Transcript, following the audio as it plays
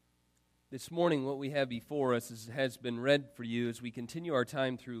This morning, what we have before us has been read for you as we continue our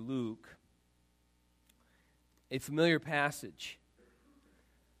time through Luke. A familiar passage.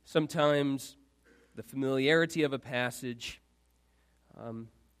 Sometimes the familiarity of a passage,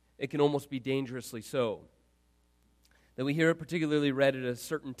 it can almost be dangerously so. That we hear it particularly read at a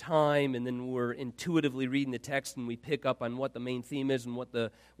certain time, and then we're intuitively reading the text, and we pick up on what the main theme is and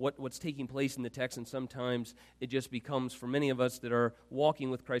what's taking place in the text. And sometimes it just becomes, for many of us that are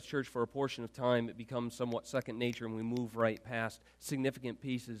walking with Christ Church for a portion of time, it becomes somewhat second nature, and we move right past significant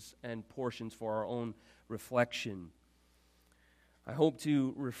pieces and portions for our own reflection. I hope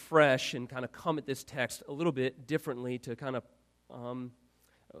to refresh and kind of come at this text a little bit differently, to kind of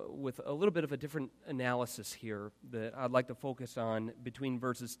with a little bit of a different analysis here that I'd like to focus on between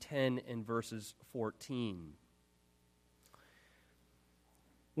verses 10 and verses 14.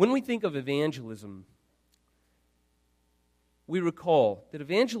 When we think of evangelism, we recall that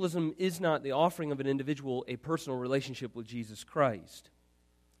evangelism is not the offering of an individual a personal relationship with Jesus Christ.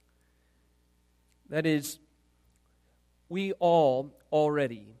 That is, we all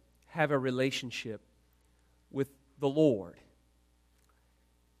already have a relationship with the Lord.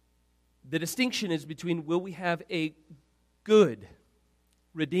 The distinction is between, will we have a good,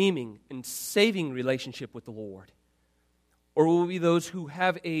 redeeming, and saving relationship with the Lord, or will we be those who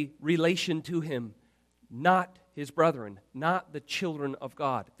have a relation to Him, not His brethren, not the children of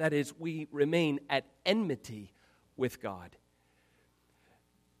God. That is, we remain at enmity with God.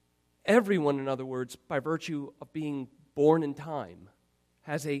 Everyone, in other words, by virtue of being born in time,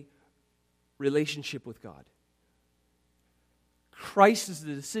 has a relationship with God. Christ is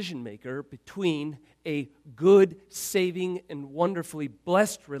the decision maker between a good, saving, and wonderfully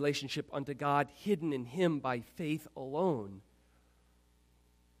blessed relationship unto God hidden in Him by faith alone,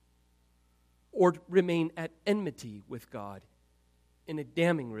 or remain at enmity with God in a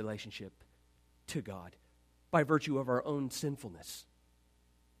damning relationship to God by virtue of our own sinfulness.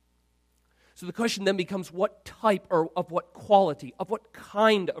 So the question then becomes, what type or of what quality, of what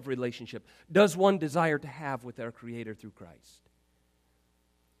kind of relationship does one desire to have with our Creator through Christ?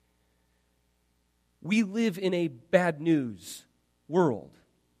 We live in a bad news world.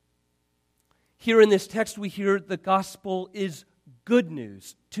 Here in this text, we hear the gospel is good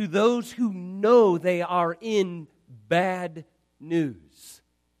news to those who know they are in bad news.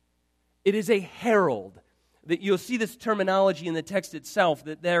 It is a herald. That you'll see this terminology in the text itself,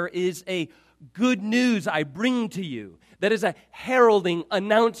 that there is a good news I bring to you. That is a heralding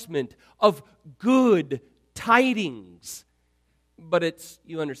announcement of good tidings. But it's,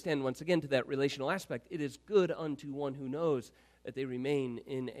 you understand once again, to that relational aspect, it is good unto one who knows that they remain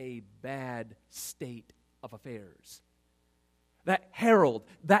in a bad state of affairs. That herald,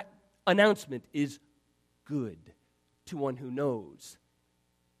 that announcement is good to one who knows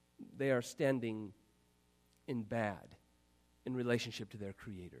they are standing in bad in relationship to their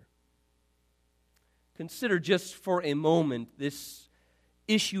Creator. Consider just for a moment this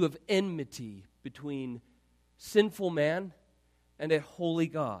issue of enmity between sinful man and a holy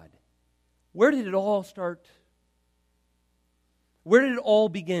God. Where did it all start? Where did it all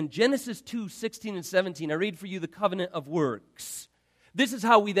begin? Genesis 2:16 and 17. I read for you the covenant of works. This is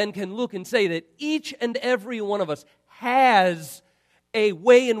how we then can look and say that each and every one of us has a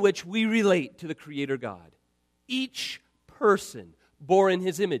way in which we relate to the Creator God. Each person born in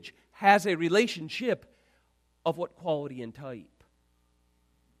His image has a relationship of what quality and type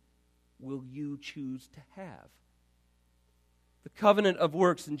will you choose to have? The covenant of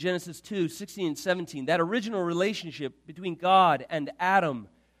works in Genesis 2:16 and 17, that original relationship between God and Adam.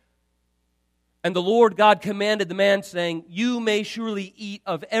 And the Lord God commanded the man, saying, "You may surely eat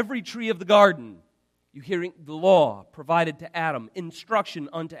of every tree of the garden." You hearing the law provided to Adam, instruction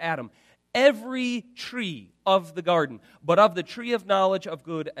unto Adam. Every tree of the garden, but of the tree of knowledge of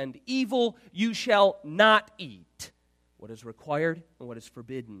good and evil you shall not eat. What is required and what is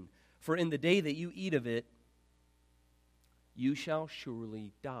forbidden. For in the day that you eat of it, you shall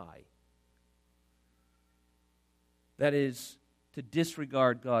surely die. That is, to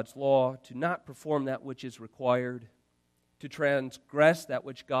disregard God's law, to not perform that which is required, to transgress that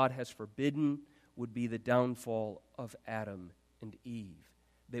which God has forbidden, would be the downfall of Adam and Eve.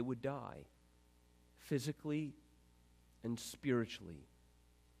 They would die, physically and spiritually.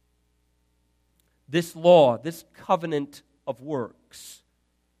 This law, this covenant of works,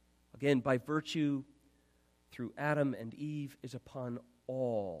 again, by virtue through Adam and Eve, is upon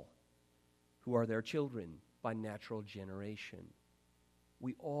all who are their children by natural generation.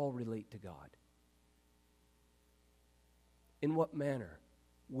 We all relate to God. In what manner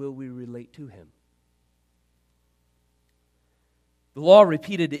will we relate to Him? The law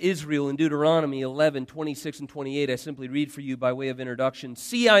repeated to Israel in Deuteronomy 11, 26 and 28. I simply read for you by way of introduction.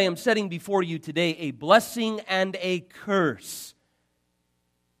 See, I am setting before you today a blessing and a curse.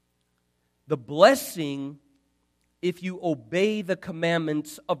 The blessing, if you obey the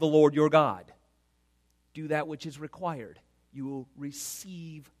commandments of the Lord your God. Do that which is required. You will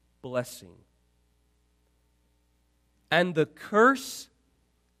receive blessing. And the curse,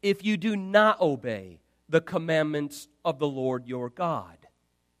 if you do not obey the commandments of the Lord your God.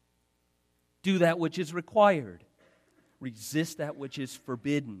 Do that which is required. Resist that which is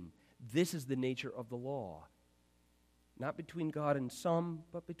forbidden. This is the nature of the law. Not between God and some,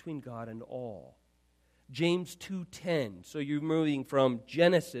 but between God and all. James 2:10. So you're moving from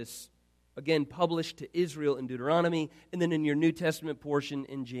Genesis, again published to Israel in Deuteronomy, and then in your New Testament portion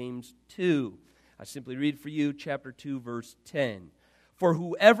in James 2. I simply read for you chapter 2, verse 10. For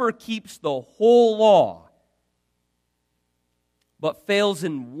whoever keeps the whole law, but fails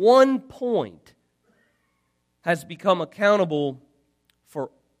in one point, has become accountable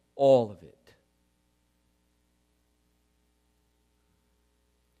for all of it.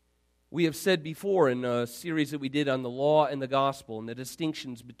 We have said before in a series that we did on the law and the gospel and the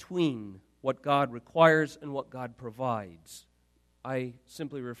distinctions between what God requires and what God provides. I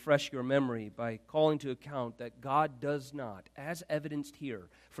simply refresh your memory by calling to account that God does not, as evidenced here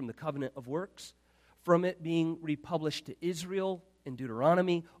from the covenant of works, from it being republished to Israel in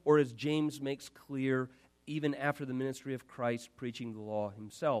Deuteronomy, or as James makes clear, even after the ministry of Christ preaching the law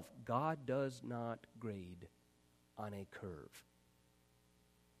himself, God does not grade on a curve.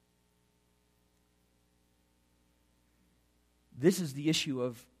 This is the issue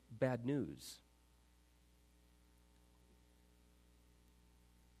of bad news.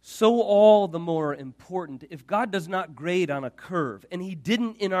 So all the more important, if God does not grade on a curve, and He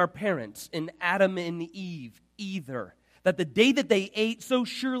didn't in our parents, in Adam and Eve either, that the day that they ate, so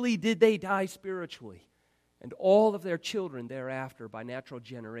surely did they die spiritually. And all of their children thereafter, by natural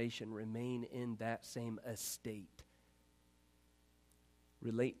generation, remain in that same estate.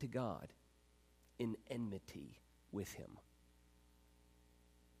 Relate to God in enmity with Him.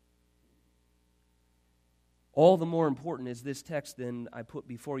 All the more important is this text then I put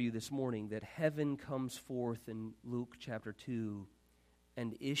before you this morning, that heaven comes forth in Luke chapter 2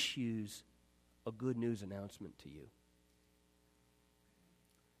 and issues a good news announcement to you.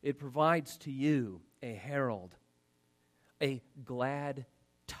 It provides to you a herald, a glad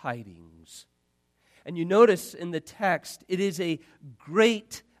tidings. And you notice in the text, it is a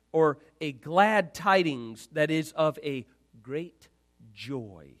great or a glad tidings that is of a great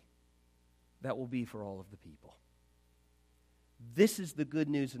joy that will be for all of the people. This is the good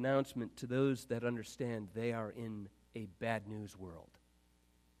news announcement to those that understand they are in a bad news world.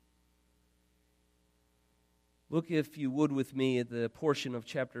 Look, if you would, with me at the portion of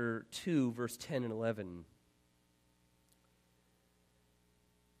chapter 2, verse 10 and 11.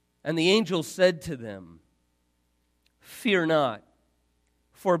 And the angel said to them, Fear not,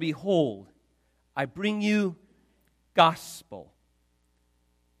 for behold, I bring you gospel.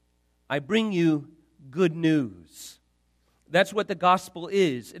 I bring you good news. That's what the gospel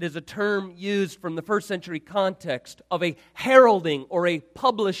is. It is a term used from the first century context of a heralding or a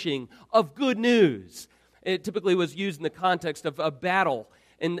publishing of good news. It typically was used in the context of a battle,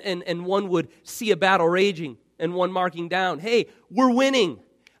 and one would see a battle raging and one marking down, hey, we're winning.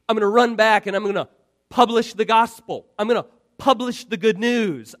 I'm going to run back and I'm going to publish the gospel. I'm going to publish the good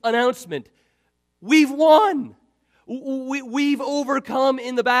news announcement. We've won. We've overcome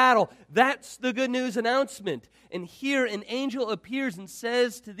in the battle. That's the good news announcement. And here an angel appears and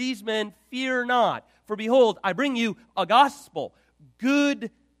says to these men, Fear not, for behold, I bring you a gospel,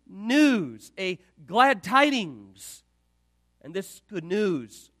 good news, a glad tidings. And this good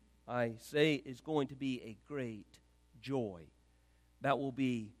news, I say, is going to be a great joy. That will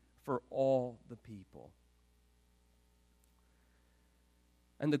be for all the people.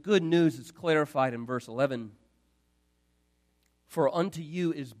 And the good news is clarified in verse 11. For unto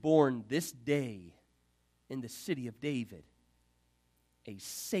you is born this day in the city of David a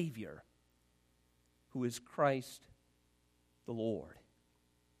Savior, who is Christ the Lord.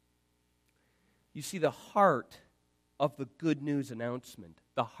 You see, the heart of the good news announcement,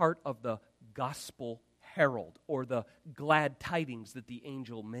 the heart of the gospel herald, or the glad tidings that the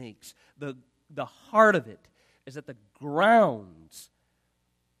angel makes, the heart of it is that the grounds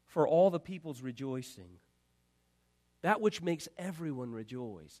for all the people's rejoicing, that which makes everyone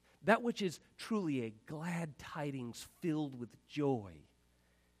rejoice, that which is truly a glad tidings filled with joy,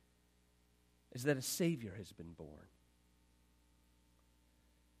 is that a Savior has been born.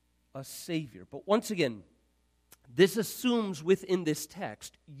 A Savior. But once again, This assumes within this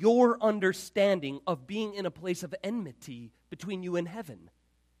text your understanding of being in a place of enmity between you and heaven,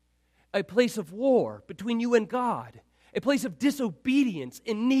 a place of war between you and God, a place of disobedience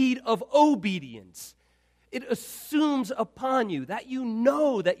in need of obedience. It assumes upon you that you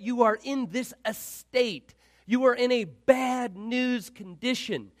know that you are in this estate. You are in a bad news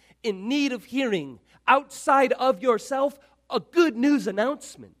condition, in need of hearing, outside of yourself, a good news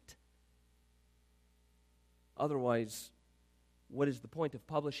announcement. Otherwise, what is the point of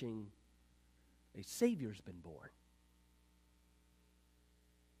publishing a Savior's been born?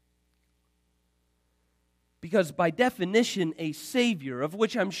 Because by definition, a Savior, of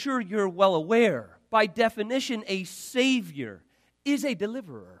which I'm sure you're well aware, by definition, a Savior is a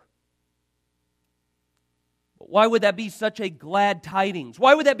deliverer. But why would that be such a glad tidings?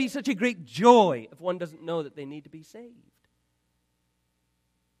 Why would that be such a great joy if one doesn't know that they need to be saved?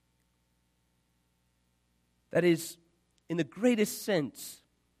 That is, in the greatest sense,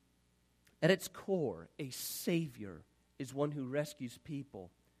 at its core, a Savior is one who rescues people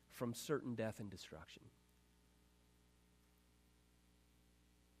from certain death and destruction.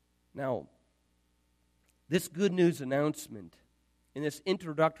 Now, this good news announcement, in this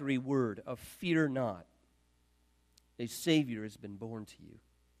introductory word of fear not, a Savior has been born to you.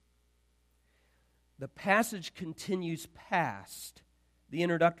 The passage continues past the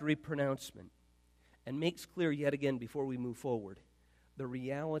introductory pronouncement and makes clear yet again, before we move forward, the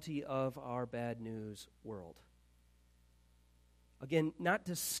reality of our bad news world. Again, not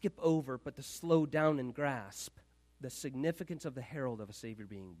to skip over, but to slow down and grasp the significance of the herald of a Savior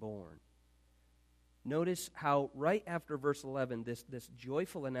being born. Notice how right after verse 11, this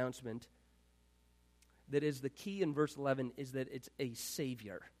joyful announcement that is the key in verse 11 is that it's a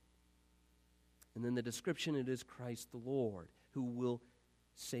Savior. And then the description, it is Christ the Lord, who will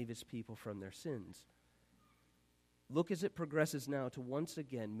save his people from their sins. Look as it progresses now to once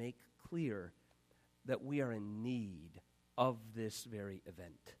again make clear that we are in need of this very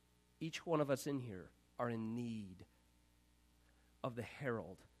event. Each one of us in here are in need of the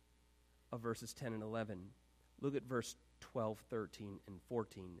herald of verses 10 and 11. Look at verse 12, 13, and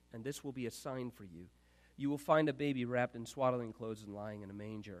 14. And this will be a sign for you. You will find a baby wrapped in swaddling clothes and lying in a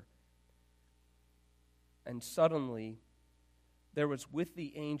manger. And suddenly there was with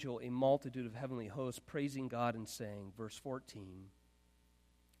the angel a multitude of heavenly hosts praising God and saying, verse 14,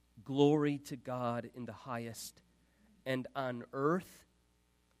 Glory to God in the highest, and on earth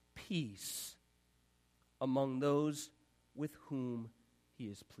peace among those with whom he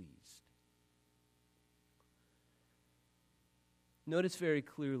is pleased. Notice very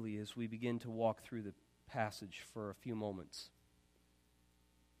clearly as we begin to walk through the passage for a few moments.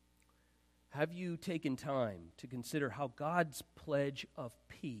 Have you taken time to consider how God's pledge of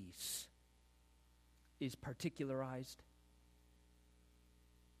peace is particularized?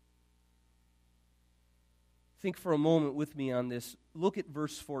 Think for a moment with me on this. Look at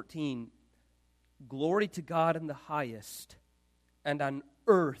verse 14. Glory to God in the highest, and on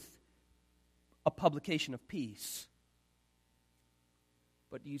earth a publication of peace.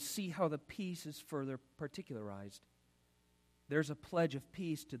 But you see how the peace is further particularized. There's a pledge of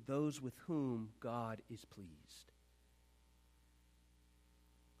peace to those with whom God is pleased.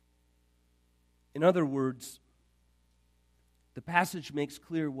 In other words, the passage makes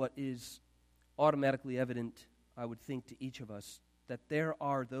clear what is automatically evident, I would think, to each of us, that there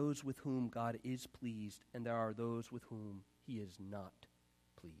are those with whom God is pleased, and there are those with whom he is not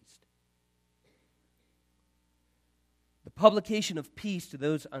pleased. The publication of peace to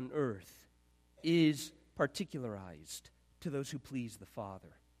those on earth is particularized to those who please the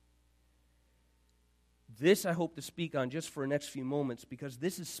Father. This I hope to speak on just for the next few moments, because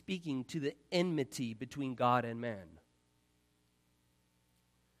this is speaking to the enmity between God and man.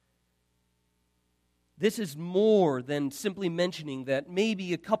 This is more than simply mentioning that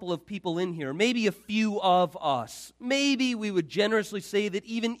maybe a couple of people in here, maybe a few of us, maybe we would generously say that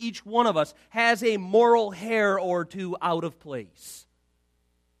even each one of us has a moral hair or two out of place.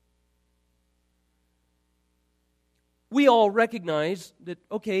 We all recognize that,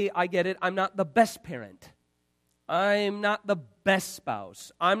 okay, I get it, I'm not the best parent. I'm not the best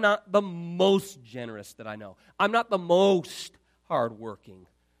spouse. I'm not the most generous that I know. I'm not the most hardworking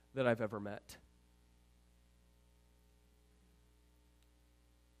that I've ever met.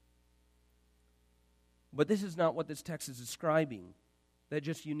 But this is not what this text is describing, that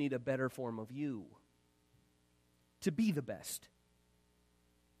just you need a better form of you to be the best.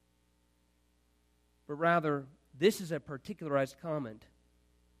 But rather, this is a particularized comment,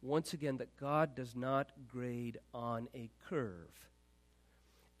 once again, that God does not grade on a curve.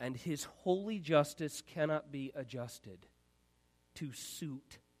 and his holy justice cannot be adjusted to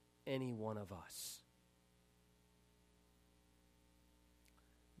suit any one of us.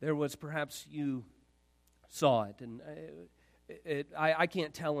 There was, perhaps you saw it, and I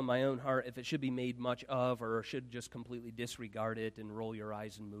can't tell in my own heart if it should be made much of or should just completely disregard it and roll your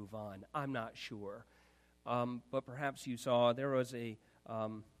eyes and move on. I'm not sure. But perhaps you saw there was a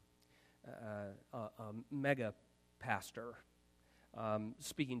mega pastor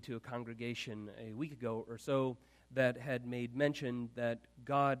speaking to a congregation a week ago or so that had made mention that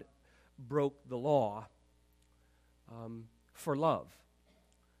God broke the law for love.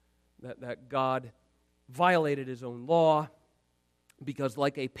 That God violated his own law because,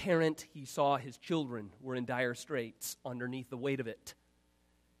 like a parent, he saw his children were in dire straits underneath the weight of it.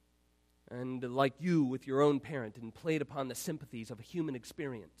 And like you with your own parent, and played upon the sympathies of a human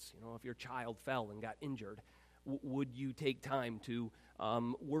experience. You know, if your child fell and got injured, would you take time to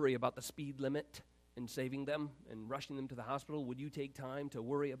worry about the speed limit and saving them and rushing them to the hospital? Would you take time to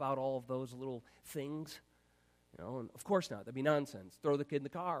worry about all of those little things? You know, and of course not. That'd be nonsense. Throw the kid in the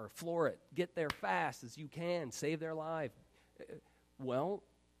car, floor it, get there fast as you can, save their life. Well,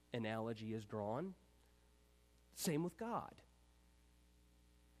 analogy is drawn. Same with God.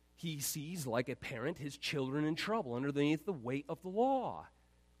 He sees, like a parent, his children in trouble underneath the weight of the law.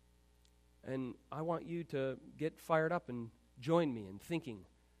 And I want you to get fired up and join me in thinking,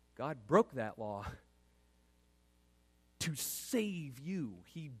 God broke that law to save you.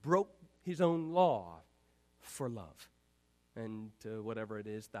 He broke his own law for love. And whatever it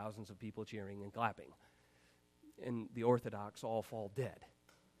is, thousands of people cheering and clapping. And the Orthodox all fall dead.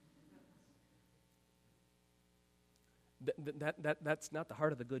 That's not the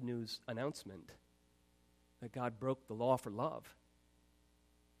heart of the good news announcement, that God broke the law for love.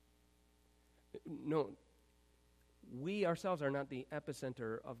 No, we ourselves are not the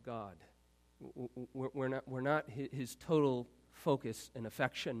epicenter of God. We're not his total focus and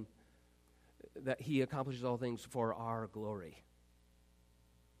affection, that he accomplishes all things for our glory.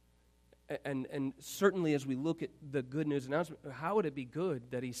 And certainly as we look at the good news announcement, how would it be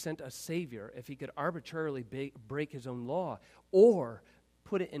good that he sent a Savior if he could arbitrarily break his own law? Or,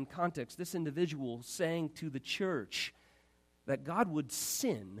 put it in context, this individual saying to the church that God would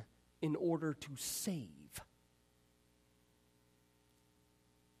sin in order to save,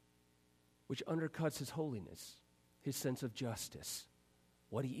 which undercuts his holiness, his sense of justice,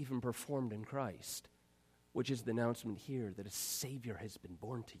 what he even performed in Christ, which is the announcement here that a Savior has been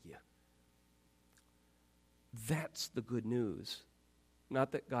born to you. That's the good news.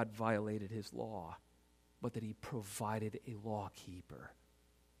 Not that God violated his law, but that he provided a lawkeeper.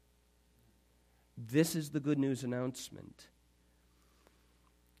 This is the good news announcement.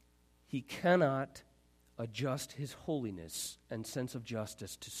 He cannot adjust his holiness and sense of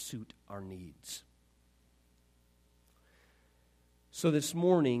justice to suit our needs. So this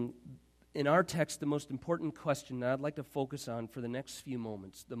morning, in our text, the most important question that I'd like to focus on for the next few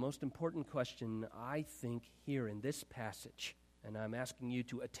moments, the most important question I think here in this passage, and I'm asking you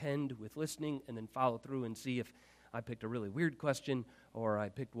to attend with listening and then follow through and see if I picked a really weird question or I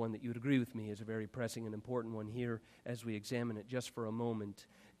picked one that you would agree with me is a very pressing and important one here as we examine it just for a moment.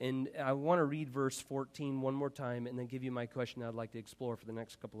 And I want to read verse 14 one more time and then give you my question I'd like to explore for the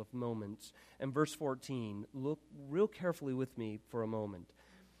next couple of moments. And verse 14, look real carefully with me for a moment.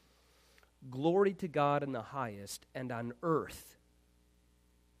 Glory to God in the highest, and on earth,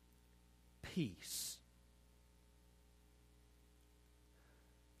 peace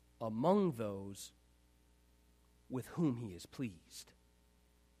among those with whom he is pleased.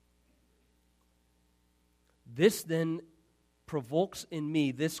 This then provokes in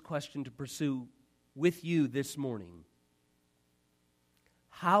me this question to pursue with you this morning.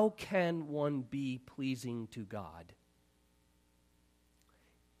 How can one be pleasing to God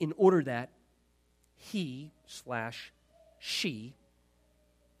in order that he/she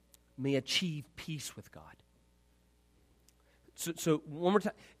may achieve peace with God? So one more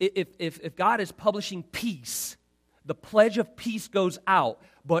time, if God is publishing peace, the pledge of peace goes out,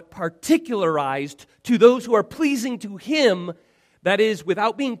 but particularized to those who are pleasing to him. That is,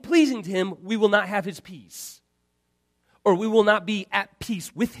 without being pleasing to him, we will not have his peace. Or we will not be at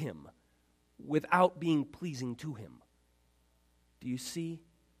peace with him without being pleasing to him. Do you see?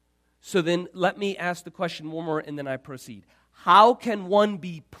 So then let me ask the question one more and then I proceed. How can one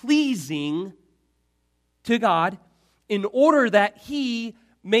be pleasing to God in order that he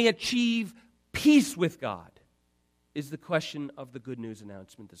may achieve peace with God? Is the question of the good news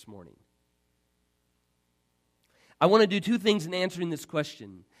announcement this morning. I want to do two things in answering this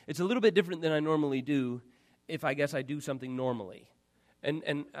question. It's a little bit different than I normally do if I guess I do something normally.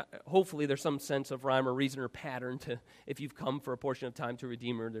 And hopefully there's some sense of rhyme or reason or pattern to, if you've come for a portion of time to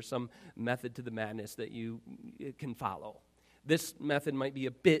Redeemer, there's some method to the madness that you can follow. This method might be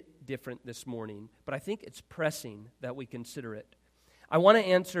a bit different this morning, but I think it's pressing that we consider it. I want to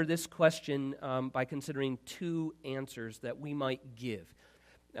answer this question by considering two answers that we might give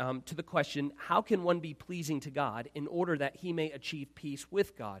to the question, how can one be pleasing to God in order that he may achieve peace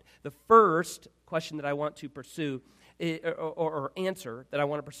with God? The first question that I want to pursue, or answer that I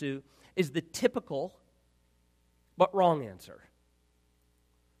want to pursue, is the typical but wrong answer.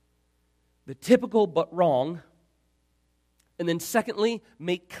 The typical but wrong. And then secondly,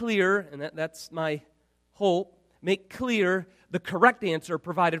 make clear, and that's my hope, make clear the correct answer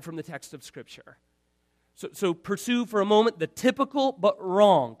provided from the text of Scripture. So pursue for a moment the typical but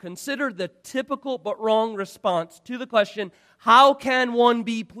wrong. Consider the typical but wrong response to the question, how can one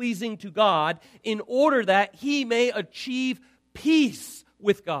be pleasing to God in order that he may achieve peace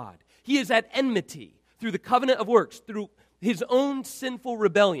with God? He is at enmity through the covenant of works, through his own sinful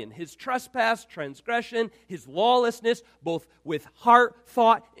rebellion, his trespass, transgression, his lawlessness, both with heart,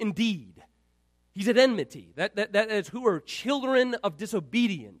 thought, and deed. He's at enmity. That is who are children of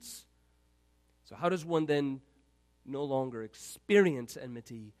disobedience. So how does one then no longer experience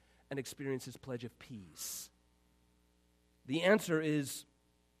enmity and experience his pledge of peace? The answer is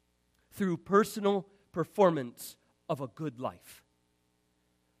through personal performance of a good life.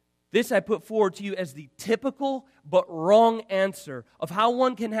 This I put forward to you as the typical but wrong answer of how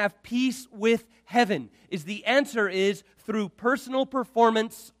one can have peace with heaven. The answer is through personal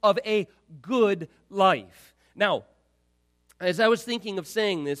performance of a good life. Now, as I was thinking of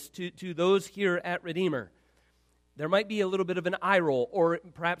saying this to those here at Redeemer, there might be a little bit of an eye roll or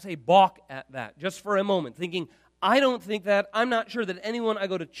perhaps a balk at that, just for a moment, thinking, I don't think that, I'm not sure that anyone I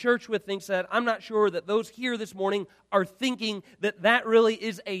go to church with thinks that, I'm not sure that those here this morning are thinking that that really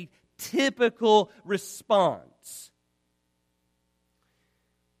is a typical response.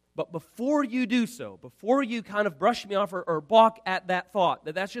 But before you do so, before you kind of brush me off or balk at that thought,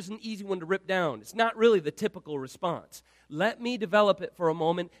 that that's just an easy one to rip down, it's not really the typical response. Let me develop it for a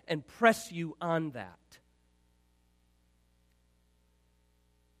moment and press you on that.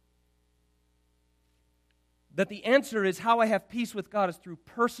 That the answer is how I have peace with God is through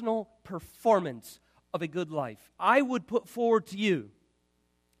personal performance of a good life. I would put forward to you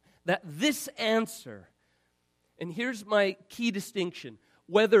that this answer, and here's my key distinction,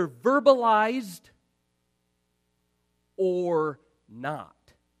 whether verbalized or not,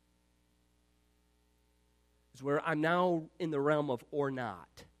 is where I'm now in the realm of or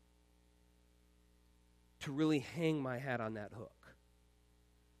not, to really hang my hat on that hook.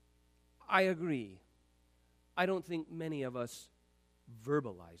 I agree. I don't think many of us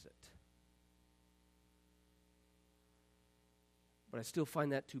verbalize it. But I still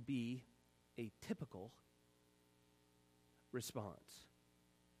find that to be a typical response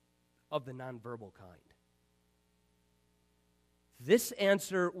of the nonverbal kind. This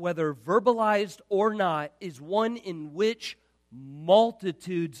answer, whether verbalized or not, is one in which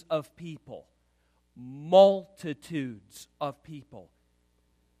multitudes of people,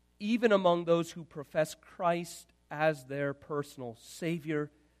 even among those who profess Christ as their personal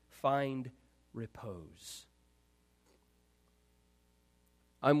Savior, find repose.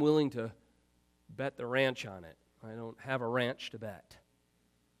 I'm willing to bet the ranch on it. I don't have a ranch to bet.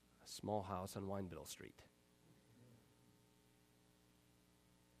 A small house on Wineville Street.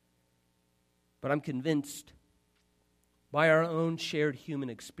 But I'm convinced by our own shared human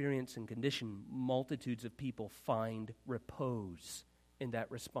experience and condition, multitudes of people find repose in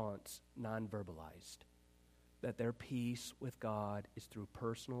that response, non-verbalized. That their peace with God is through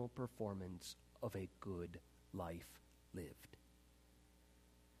personal performance of a good life lived.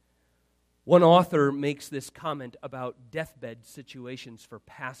 One author makes this comment about deathbed situations for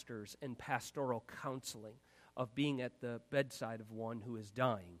pastors and pastoral counseling, of being at the bedside of one who is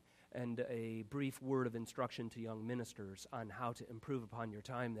dying, and a brief word of instruction to young ministers on how to improve upon your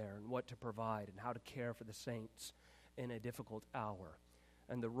time there and what to provide and how to care for the saints in a difficult hour,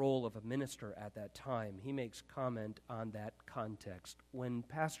 and the role of a minister at that time. He makes comment on that context. When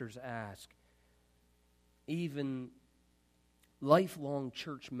pastors ask, even lifelong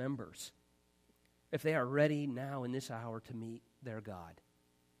church members, if they are ready now in this hour to meet their God,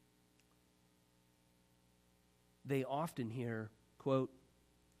 they often hear, quote,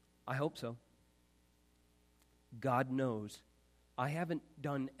 I hope so. God knows I haven't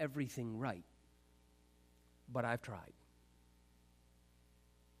done everything right, but I've tried.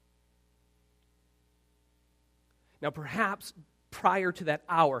 Now, perhaps prior to that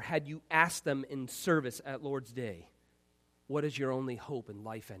hour, had you asked them in service at Lord's Day, what is your only hope in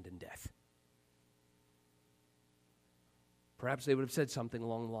life and in death? Perhaps they would have said something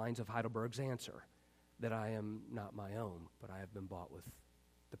along the lines of Heidelberg's answer, that I am not my own, but I have been bought with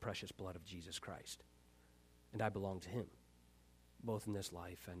the precious blood of Jesus Christ, and I belong to him, both in this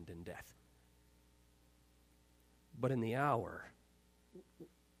life and in death. But in the hour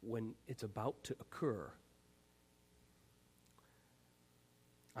when it's about to occur,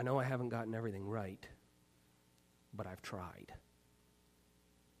 I know I haven't gotten everything right, but I've tried,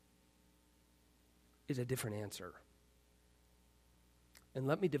 is a different answer. And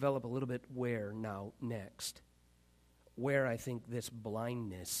let me develop a little bit where I think this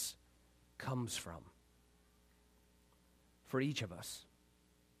blindness comes from. For each of us,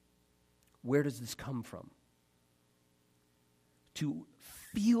 where does this come from? To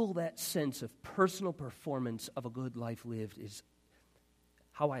feel that sense of personal performance of a good life lived is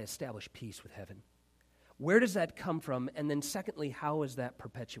how I establish peace with heaven. Where does that come from? And then secondly, how is that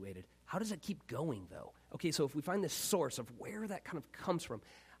perpetuated? How does it keep going, though? Okay, so if we find this source of where that kind of comes from,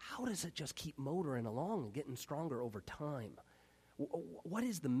 how does it just keep motoring along and getting stronger over time? What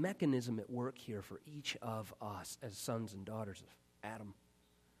is the mechanism at work here for each of us as sons and daughters of Adam?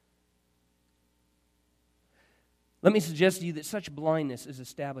 Let me suggest to you that such blindness is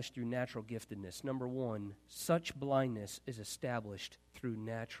established through natural giftedness. Number one, such blindness is established through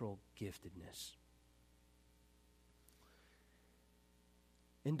natural giftedness.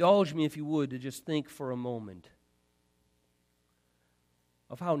 Indulge me, if you would, to just think for a moment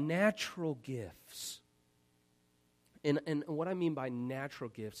of how natural gifts, and what I mean by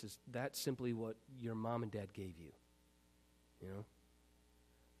natural gifts is that's simply what your mom and dad gave you,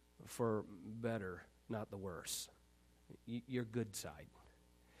 for better, not the worse. Your good side.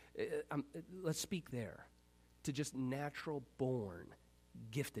 Let's speak there to just natural-born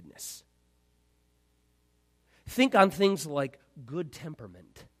giftedness. Think on things like good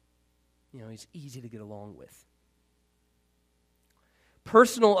temperament. He's easy to get along with.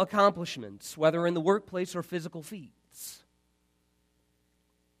 Personal accomplishments, whether in the workplace or physical feats.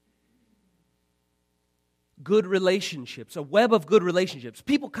 Good relationships, a web of good relationships.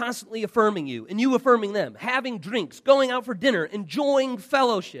 People constantly affirming you and you affirming them. Having drinks, going out for dinner, enjoying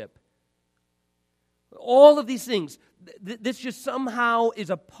fellowship. All of these things, this just somehow is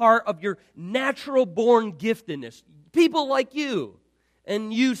a part of your natural-born giftedness. People like you,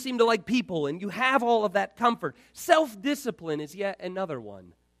 and you seem to like people, and you have all of that comfort. Self-discipline is yet another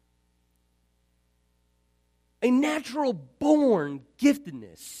one. A natural-born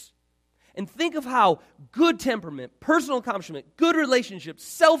giftedness. And think of how good temperament, personal accomplishment, good relationships,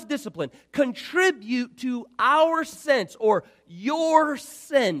 self-discipline contribute to our sense or your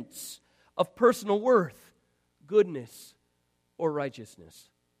sense of personal worth, goodness, or righteousness.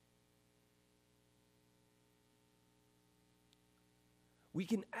 We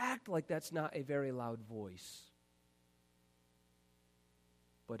can act like that's not a very loud voice,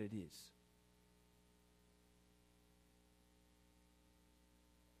 but it is.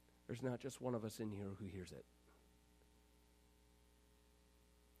 There's not just one of us in here who hears it.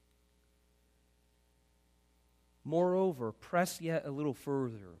 Moreover, press yet a little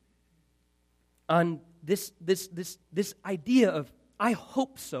further on this idea of, I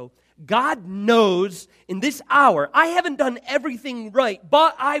hope so. God knows in this hour, I haven't done everything right,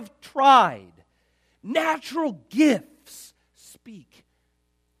 but I've tried. Natural gifts speak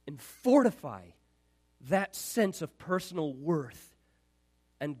and fortify that sense of personal worth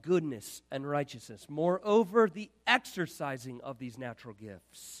and goodness and righteousness. Moreover, the exercising of these natural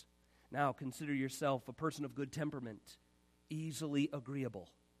gifts. Now, consider yourself a person of good temperament, easily agreeable.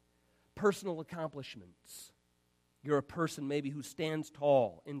 Personal accomplishments. You're a person maybe who stands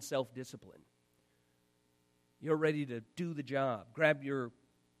tall in self-discipline. You're ready to do the job. Grab your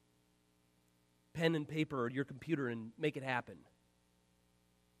pen and paper or your computer and make it happen.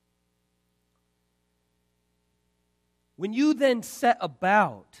 When you then set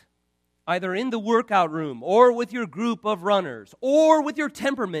about, either in the workout room or with your group of runners or with your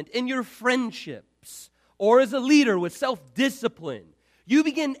temperament in your friendships or as a leader with self-discipline, you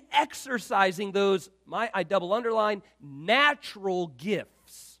begin exercising those, I double underline, natural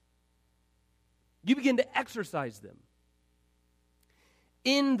gifts. You begin to exercise them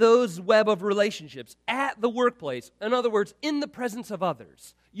in those web of relationships, at the workplace. In other words, in the presence of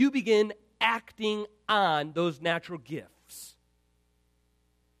others. You begin acting on those natural gifts.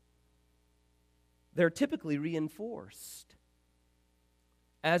 They're typically reinforced.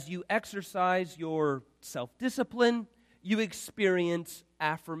 As you exercise your self-discipline, you experience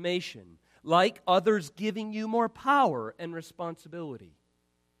affirmation, like others giving you more power and responsibility.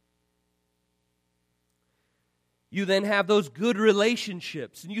 You then have those good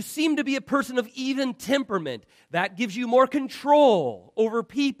relationships, and you seem to be a person of even temperament. That gives you more control over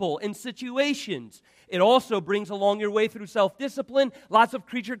people and situations. It also brings along your way through self-discipline, lots of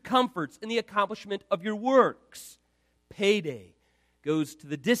creature comforts in the accomplishment of your works. Payday goes to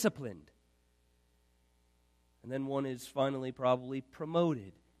the disciplined. And then one is finally probably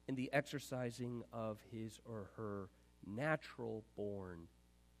promoted in the exercising of his or her natural-born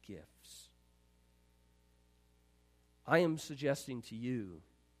gifts. I am suggesting to you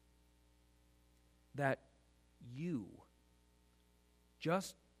that you,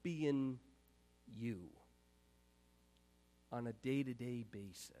 just being you, on a day-to-day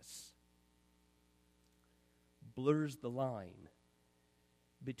basis, blurs the line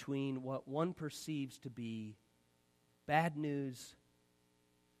between what one perceives to be bad news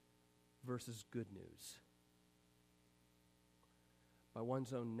versus good news. By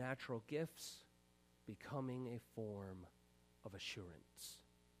one's own natural gifts becoming a form of assurance.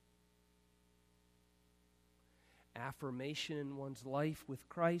 Affirmation in one's life with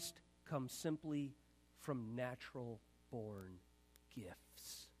Christ comes simply from natural-born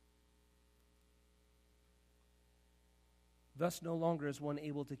gifts. Thus, no longer is one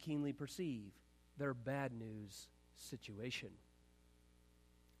able to keenly perceive their bad news situation.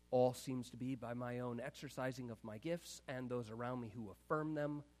 All seems to be by my own exercising of my gifts and those around me who affirm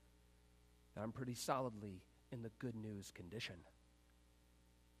them, that I'm pretty solidly in the good news condition.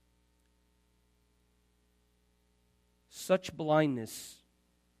 Such blindness,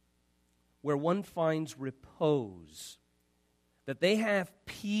 where one finds repose, that they have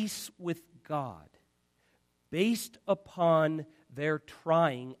peace with God, based upon their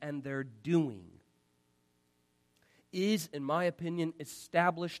trying and their doing, is, in my opinion,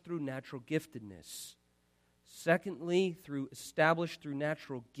 established through natural giftedness. Secondly, established through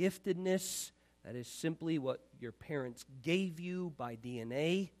natural giftedness, that is simply what your parents gave you by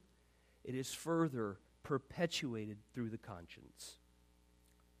DNA. It is further perpetuated through the conscience.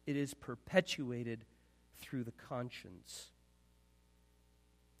 It is perpetuated through the conscience.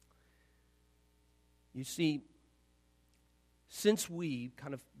 You see, since we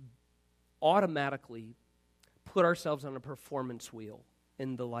kind of automatically put ourselves on a performance wheel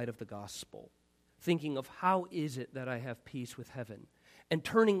in the light of the gospel, thinking of how is it that I have peace with heaven, and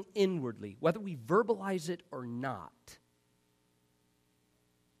turning inwardly, whether we verbalize it or not,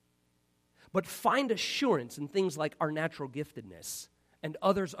 but find assurance in things like our natural giftedness and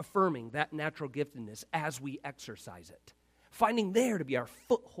others affirming that natural giftedness as we exercise it, finding there to be our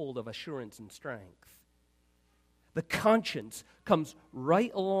foothold of assurance and strength. The conscience comes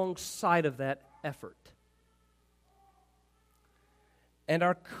right alongside of that effort. And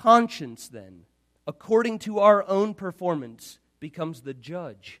our conscience then, according to our own performance, becomes the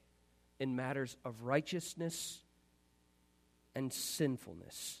judge in matters of righteousness and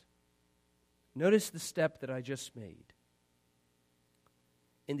sinfulness. Notice the step that I just made.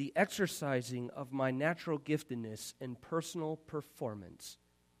 In the exercising of my natural giftedness and personal performance,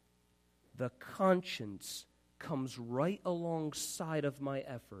 the conscience comes right alongside of my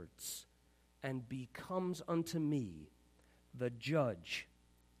efforts and becomes unto me the judge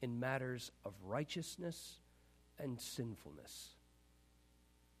in matters of righteousness and sinfulness.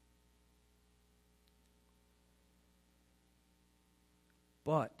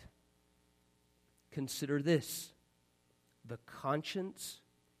 But consider this: the conscience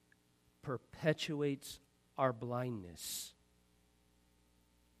perpetuates our blindness.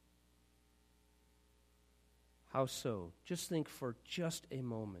 How so? Just think for just a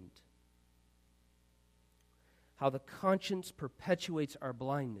moment how the conscience perpetuates our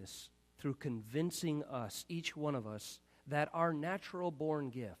blindness through convincing us, each one of us, that our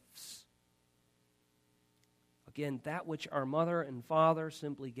natural-born gifts, again, that which our mother and father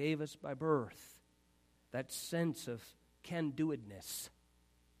simply gave us by birth, that sense of can-do-itness,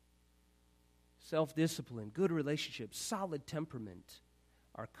 self-discipline, good relationships, solid temperament,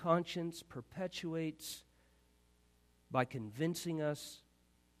 our conscience perpetuates by convincing us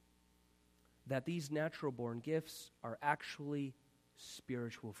that these natural-born gifts are actually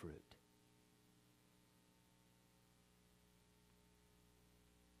spiritual fruit.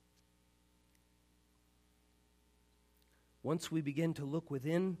 Once we begin to look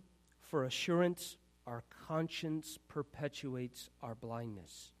within for assurance, our conscience perpetuates our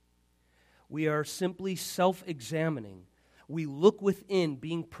blindness. We are simply self-examining. We look within,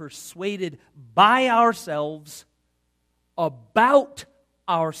 being persuaded by ourselves about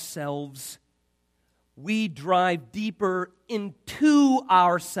ourselves. We drive deeper into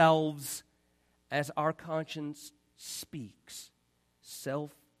ourselves as our conscience speaks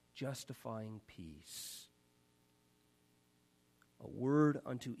self-justifying peace. a word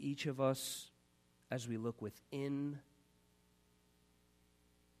unto each of us as we look within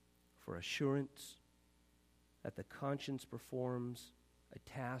for assurance that the conscience performs a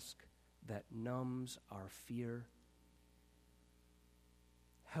task that numbs our fear,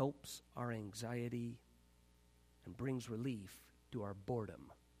 helps our anxiety, and brings relief to our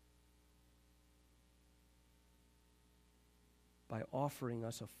boredom by offering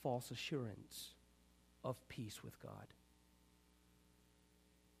us a false assurance of peace with God.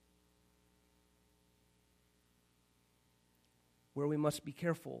 Where we must be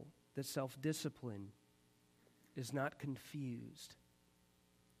careful that self-discipline is not confused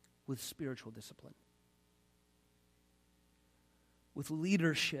with spiritual discipline, with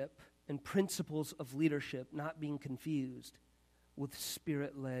leadership and principles of leadership not being confused with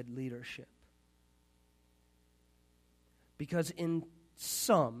Spirit-led leadership. Because in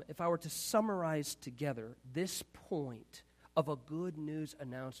sum, if I were to summarize together, this point of a good news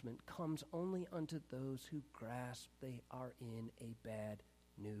announcement comes only unto those who grasp they are in a bad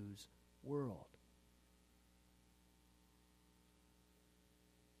news world.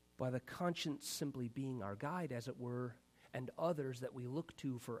 By the conscience simply being our guide, as it were, and others that we look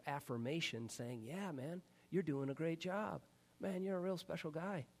to for affirmation, saying, yeah, man, you're doing a great job. Man, you're a real special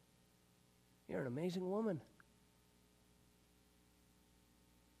guy. You're an amazing woman.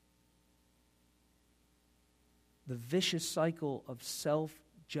 The vicious cycle of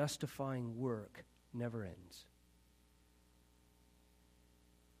self-justifying work never ends.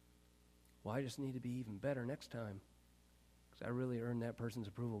 Well, I just need to be even better next time because I really earned that person's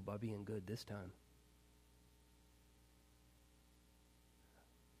approval by being good this time.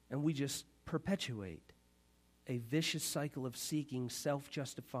 And we just perpetuate a vicious cycle of seeking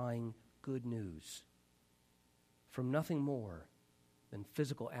self-justifying good news from nothing more than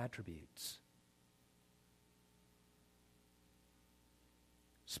physical attributes.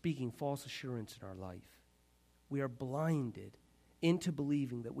 Speaking false assurance in our life. We are blinded into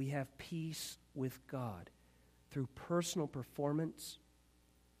believing that we have peace with God through personal performance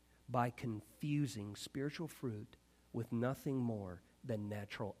by confusing spiritual fruit with nothing more than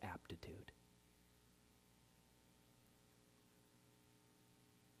natural aptitude.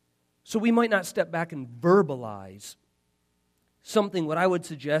 So we might not step back and verbalize something. What I would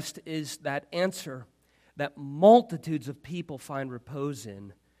suggest is that answer that multitudes of people find repose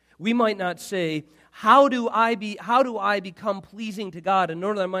in. We might not say, how do I become pleasing to God in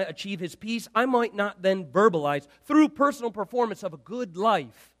order that I might achieve His peace? I might not then verbalize through personal performance of a good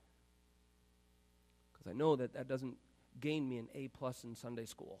life. Because I know that doesn't gain me an A+ in Sunday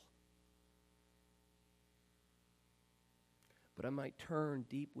school. But I might turn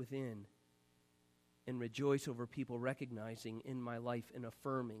deep within and rejoice over people recognizing in my life and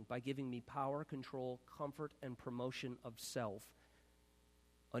affirming by giving me power, control, comfort, and promotion of self,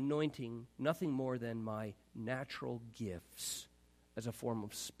 anointing nothing more than my natural gifts as a form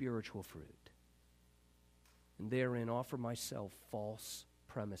of spiritual fruit, and therein offer myself false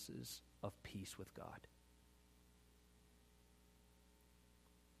premises of peace with God.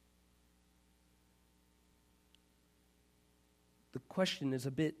 The question is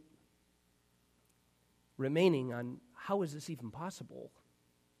a bit remaining on how is this even possible?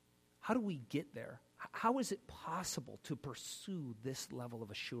 How do we get there? How is it possible to pursue this level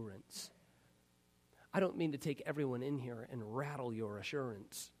of assurance? I don't mean to take everyone in here and rattle your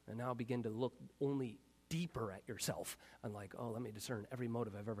assurance and now begin to look only deeper at yourself and like, oh, let me discern every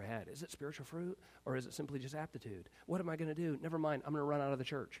motive I've ever had. Is it spiritual fruit or is it simply just aptitude? What am I going to do? Never mind, I'm going to run out of the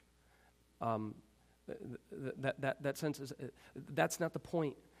church. That sense is, that's not the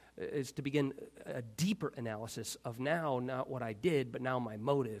point, is to begin a deeper analysis of now, not what I did, but now my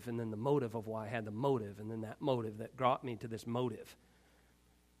motive, and then the motive of why I had the motive, and then that motive that brought me to this motive,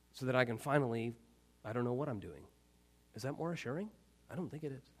 so that I can finally, I don't know what I'm doing. Is that more assuring? I don't think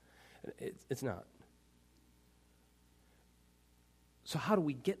it is. It's not. So how do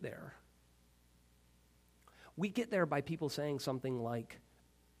we get there? We get there by people saying something like,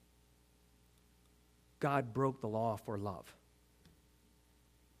 God broke the law for love.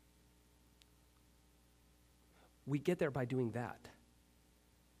 We get there by doing that.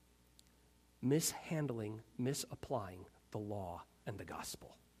 Mishandling, misapplying the law and the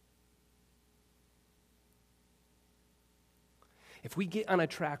gospel. If we get on a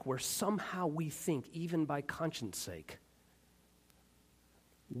track where somehow we think, even by conscience sake,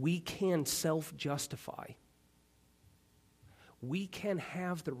 we can self-justify, we can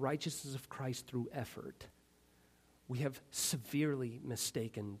have the righteousness of Christ through effort, we have severely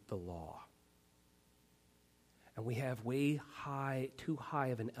mistaken the law. And we have too high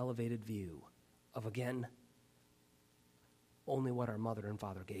of an elevated view of, again, only what our mother and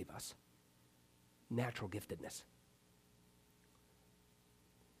father gave us. Natural giftedness.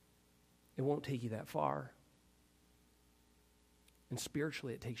 It won't take you that far. And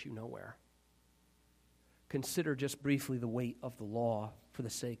spiritually, it takes you nowhere. Consider just briefly the weight of the law for the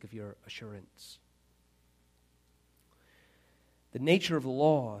sake of your assurance. The nature of the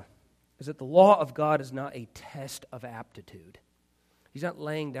law is that the law of God is not a test of aptitude. He's not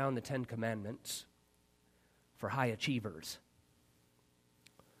laying down the 10 Commandments for high achievers.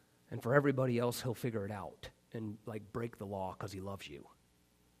 And for everybody else, he'll figure it out and break the law because he loves you.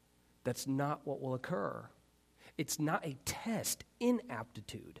 That's not what will occur. It's not a test in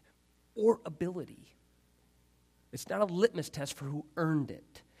aptitude or ability. It's not a litmus test for who earned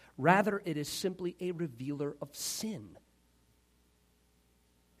it. Rather, it is simply a revealer of sin.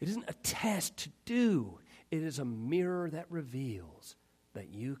 It isn't a test to do. It is a mirror that reveals that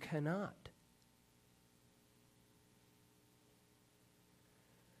you cannot.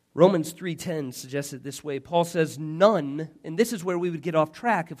 Romans 3:10 suggests it this way. Paul says, none, and this is where we would get off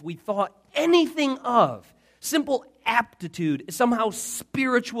track if we thought anything of simple aptitude is somehow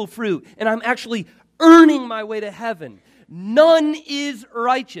spiritual fruit, and I'm actually earning my way to heaven. None is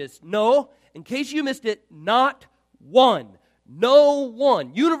righteous. No, in case you missed it, not one. No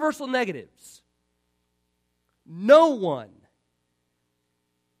one. Universal negatives. No one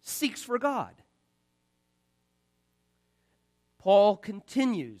seeks for God. Paul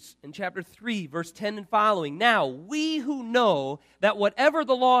continues in chapter 3, verse 10 and following. Now, we who know that whatever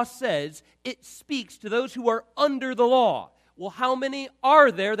the law says, it speaks to those who are under the law. Well, how many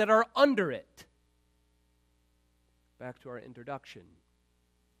are there that are under it? Back to our introduction.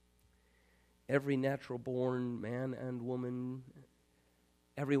 Every natural-born man and woman,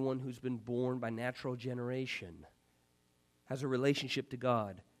 everyone who's been born by natural generation, has a relationship to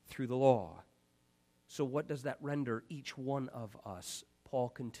God through the law. So what does that render each one of us? Paul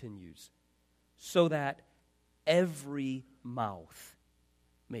continues, so that every mouth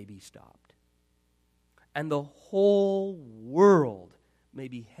may be stopped, and the whole world may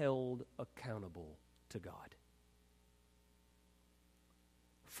be held accountable to God.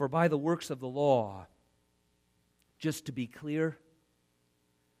 For by the works of the law, just to be clear,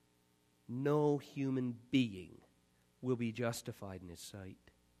 no human being will be justified in his sight,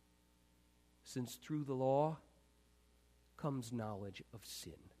 since through the law comes knowledge of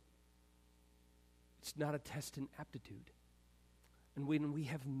sin. It's not a test in aptitude. And when we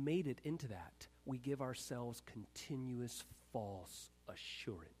have made it into that, we give ourselves continuous false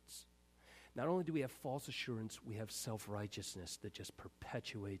assurance. Not only do we have false assurance, we have self-righteousness that just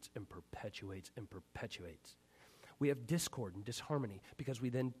perpetuates and perpetuates and perpetuates. We have discord and disharmony because we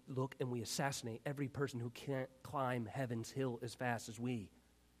then look and we assassinate every person who can't climb heaven's hill as fast as we.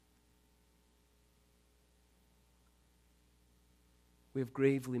 We have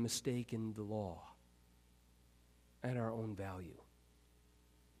gravely mistaken the law and our own value.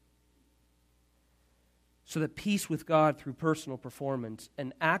 So that peace with God through personal performance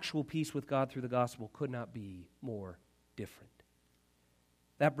and actual peace with God through the gospel could not be more different.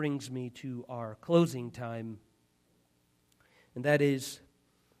 That brings me to our closing time, and that is,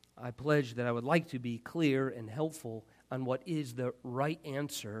 I pledge that I would like to be clear and helpful on what is the right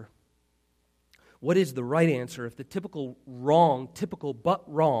answer. What is the right answer if the typical but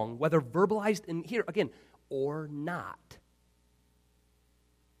wrong, whether verbalized in here, again, or not,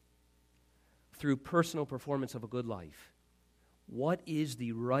 through personal performance of a good life? What is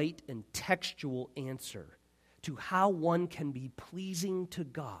the right and textual answer to how one can be pleasing to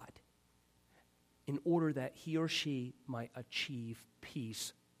God in order that he or she might achieve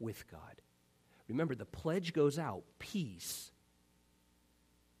peace with God? Remember, the pledge goes out, peace,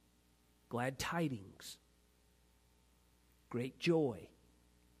 glad tidings, great joy.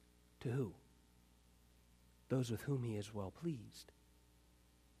 To who? Those with whom he is well pleased.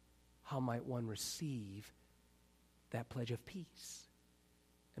 How might one receive that pledge of peace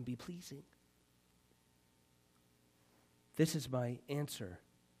and be pleasing? This is my answer.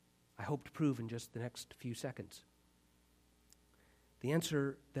 I hope to prove in just the next few seconds. The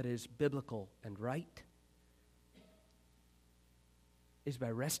answer that is biblical and right is by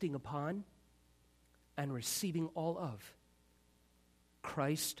resting upon and receiving all of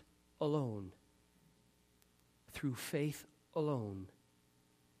Christ alone, through faith alone,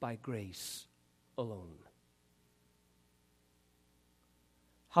 by grace alone.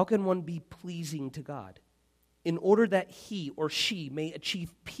 How can one be pleasing to God? In order that he or she may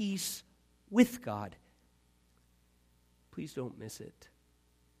achieve peace with God. Please don't miss it.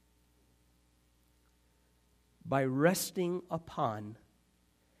 By resting upon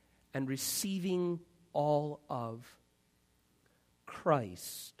and receiving all of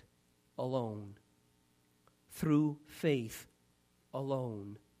Christ alone, through faith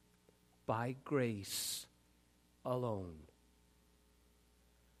alone, by grace alone.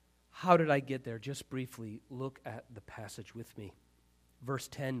 How did I get there? Just briefly, look at the passage with me. Verse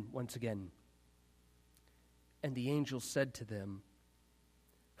 10, once again. And the angel said to them,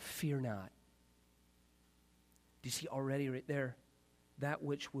 fear not. Do you see already right there? That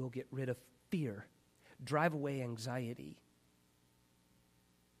which will get rid of fear, drive away anxiety.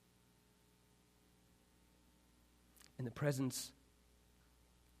 In the presence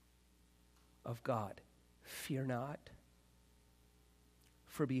of God, fear not.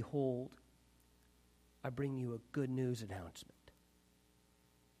 For behold, I bring you a good news announcement.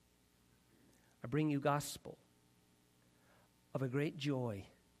 I bring you gospel of a great joy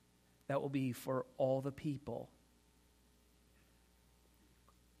that will be for all the people.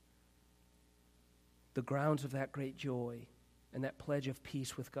 The grounds of that great joy and that pledge of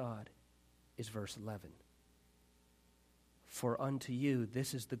peace with God is verse 11. For unto you,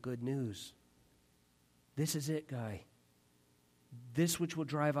 this is the good news. This is it, guy. This which will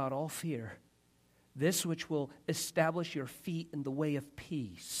drive out all fear. This which will establish your feet in the way of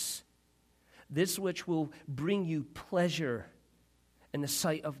peace. This which will bring you pleasure in the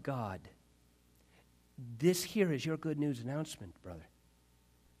sight of God. This here is your good news announcement, brother.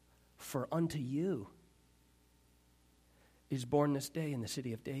 For unto you is born this day in the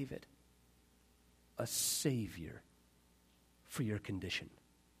city of David a Savior for your condition.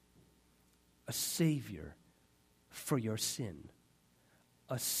 A Savior for your sin.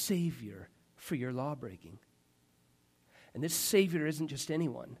 A Savior for your law-breaking. And this Savior isn't just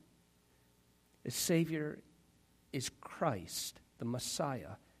anyone. This Savior is Christ, the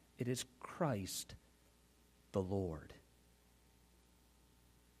Messiah. It is Christ, the Lord.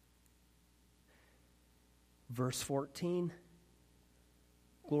 Verse 14,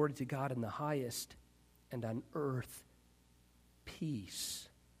 glory to God in the highest, and on earth peace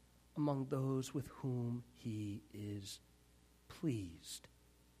among those with whom he is pleased.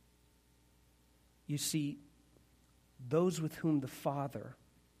 You see, those with whom the Father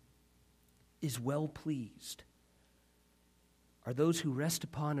is well pleased are those who rest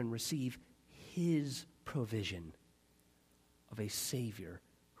upon and receive his provision of a Savior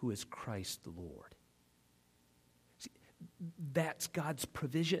who is Christ the Lord. See, that's God's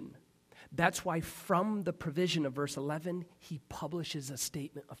provision. That's why from the provision of verse 11, he publishes a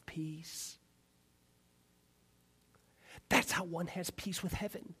statement of peace. That's how one has peace with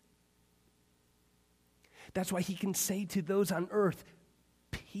heaven. That's why he can say to those on earth,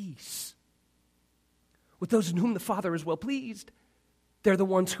 peace. With those in whom the Father is well pleased, they're the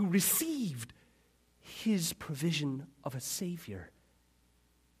ones who received his provision of a Savior,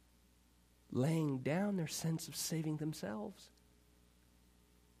 laying down their sense of saving themselves.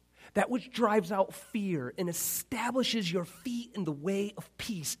 That which drives out fear and establishes your feet in the way of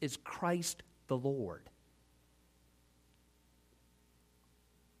peace is Christ the Lord.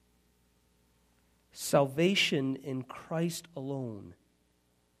 Salvation in Christ alone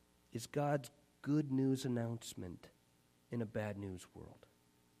is God's good news announcement in a bad news world.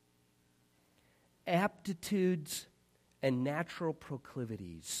 Aptitudes and natural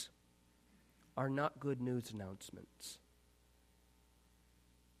proclivities are not good news announcements.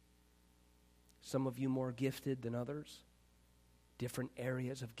 Some of you more gifted than others, different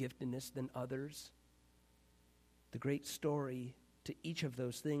areas of giftedness than others. The great story to each of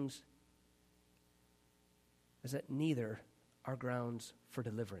those things is that neither are grounds for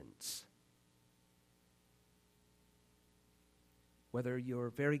deliverance. Whether you're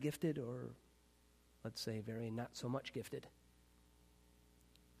very gifted or, let's say, very not so much gifted,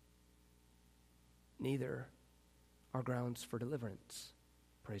 neither are grounds for deliverance.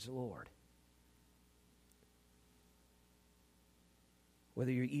 Praise the Lord.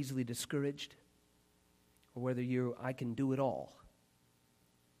 Whether you're easily discouraged or whether I can do it all,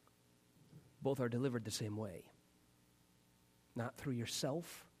 both are delivered the same way. Not through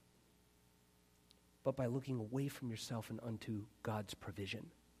yourself, but by looking away from yourself and unto God's provision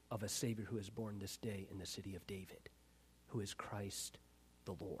of a Savior who is born this day in the city of David, who is Christ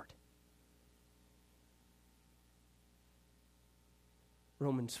the Lord.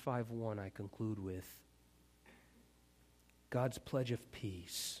 Romans 5:1 I conclude with. God's pledge of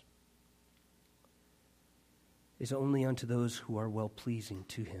peace is only unto those who are well-pleasing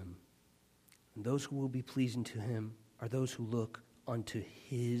to him. And those who will be pleasing to him are those who look unto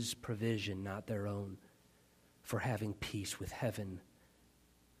his provision, not their own, for having peace with heaven.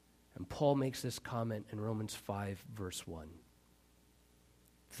 And Paul makes this comment in Romans 5, verse 1.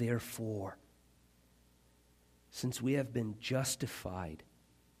 Therefore, since we have been justified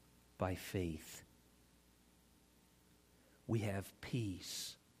by faith, we have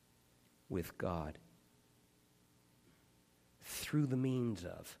peace with God through the means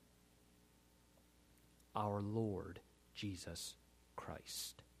of our Lord Jesus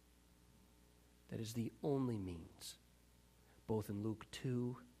Christ. That is the only means, both in Luke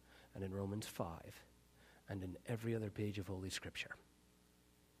 2 and in Romans 5 and in every other page of Holy Scripture.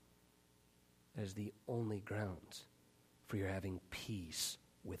 That is the only grounds for your having peace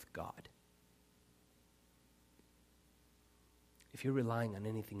with God. If you're relying on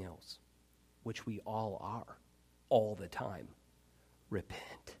anything else, which we all are, all the time,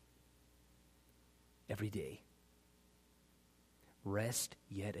 repent. Every day. Rest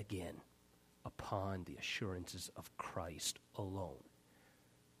yet again upon the assurances of Christ alone,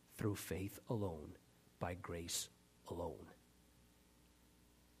 through faith alone, by grace alone.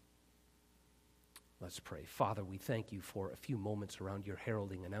 Let's pray. Father, we thank you for a few moments around your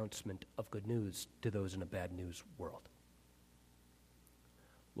heralding announcement of good news to those in a bad news world.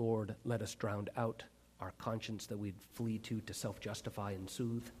 Lord, let us drown out our conscience that we'd flee to self-justify and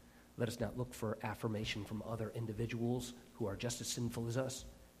soothe. Let us not look for affirmation from other individuals who are just as sinful as us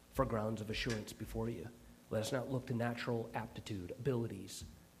for grounds of assurance before you. Let us not look to natural aptitude, abilities,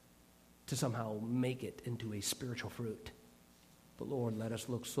 to somehow make it into a spiritual fruit. But Lord, let us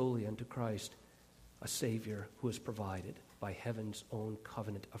look solely unto Christ, a Savior who is provided by heaven's own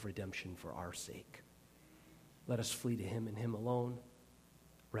covenant of redemption for our sake. Let us flee to him and him alone,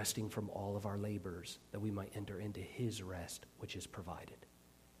 resting from all of our labors, that we might enter into his rest, which is provided.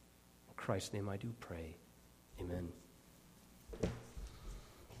 In Christ's name I do pray. Amen.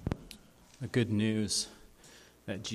 The good news that